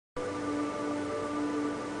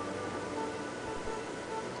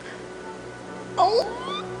Oh!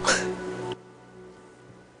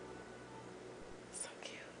 So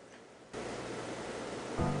cute.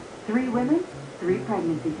 3 women, 3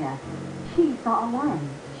 pregnancy tests. She saw a line.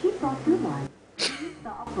 She saw 2 lines. She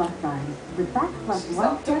saw a plus sign. The fact plus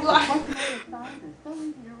 1 step plus signs are so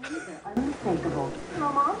easy to read, they're unmistakable.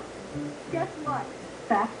 Hello, Mom? Guess what?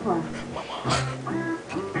 Fact plus.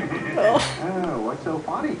 Oh, what's so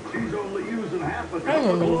funny? She's only using half a cup I'm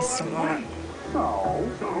of really Clorox smart. bleach.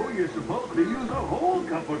 So You're supposed to use a whole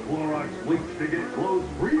cup of Clorox bleach to get clothes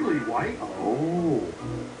really white. Oh.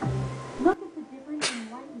 Look at the difference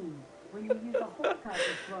in whitening when you use a whole cup of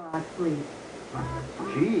Clorox Bleach.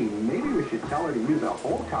 Gee, maybe we should tell her to use a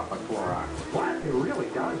whole cup of Clorox. What? It really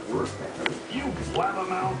does work better. You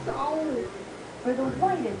blabbermouth. Oh! For the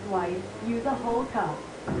whitest white, use a whole cup.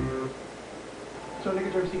 So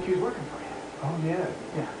Nicoderm CQ's working for you? Oh, yeah.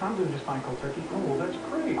 Yeah, I'm doing just fine, cold turkey. Oh, well, that's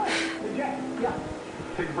great. Oh, the Jack, yeah.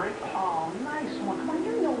 Take a break? Oh, nice one. Come on,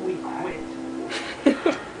 you know we quit.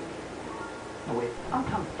 No, wait, I'm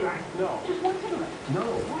coming. No. Just one cigarette. No.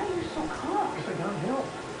 Why are you so calm? Because I got help.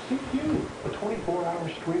 CQ, a 24-hour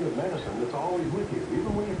stream of medicine that's always with you,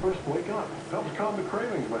 even when you first wake up. Helps calm the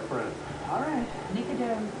cravings, my friend. All right.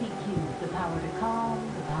 Nicoderm CQ, the power to calm,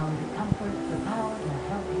 the power to comfort, the power to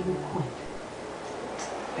help you quit.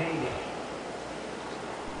 Payday.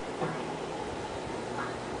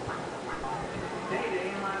 Payday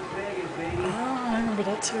in Las Vegas, baby. Oh, I remember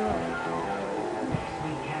that too.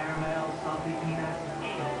 Sweet caramel, salty peanuts.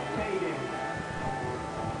 Payday.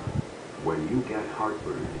 When you get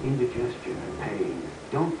heartburn, indigestion, and pain,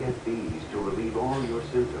 don't get these to relieve all your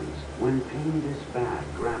symptoms. When pain this bad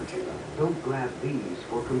grabs you, don't grab these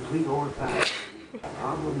for complete or fast.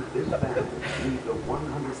 Problems this bad need the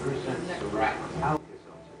 100% solution. Alka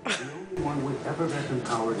Seltzer, the only one with effervescent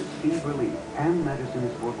power to speed relief and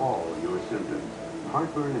medicines for all your symptoms.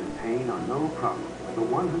 Heartburn and pain are no problem. The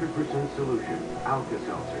 100% solution, Alka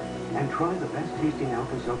Seltzer. And try the best tasting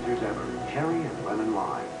Alka Seltzers ever, cherry and lemon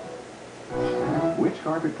lime. Which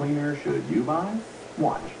carpet cleaner should you buy?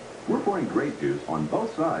 Watch. We're pouring grape juice on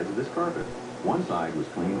both sides of this carpet. One side was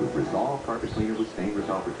cleaned with Resolve Carpet Cleaner with Stain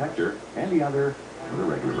Resolve Protector, and the other with a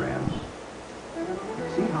regular brand.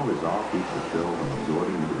 See how Resolve keeps the spill from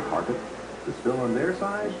absorbing into the carpet? The spill on their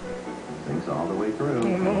side sinks all the way through.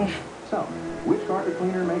 So, which carpet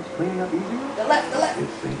cleaner makes cleaning up easier? The left.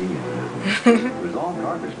 It's sinking in, isn't it? Resolve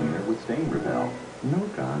Carpet Cleaner with Stain Repel. No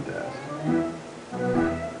contest.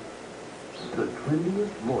 The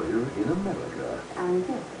trendiest lawyer in America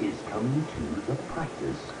is coming to the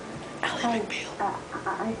practice. McBeal.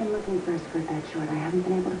 I've been looking for a skirt that short. I haven't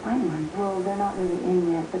been able to find one. Well, they're not really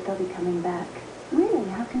in yet, but they'll be coming back. Really?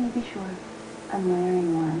 How can you be sure? I'm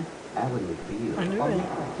wearing one. Alan McBeal I knew on it. the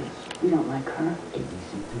practice. You don't like her?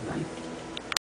 ABC tonight.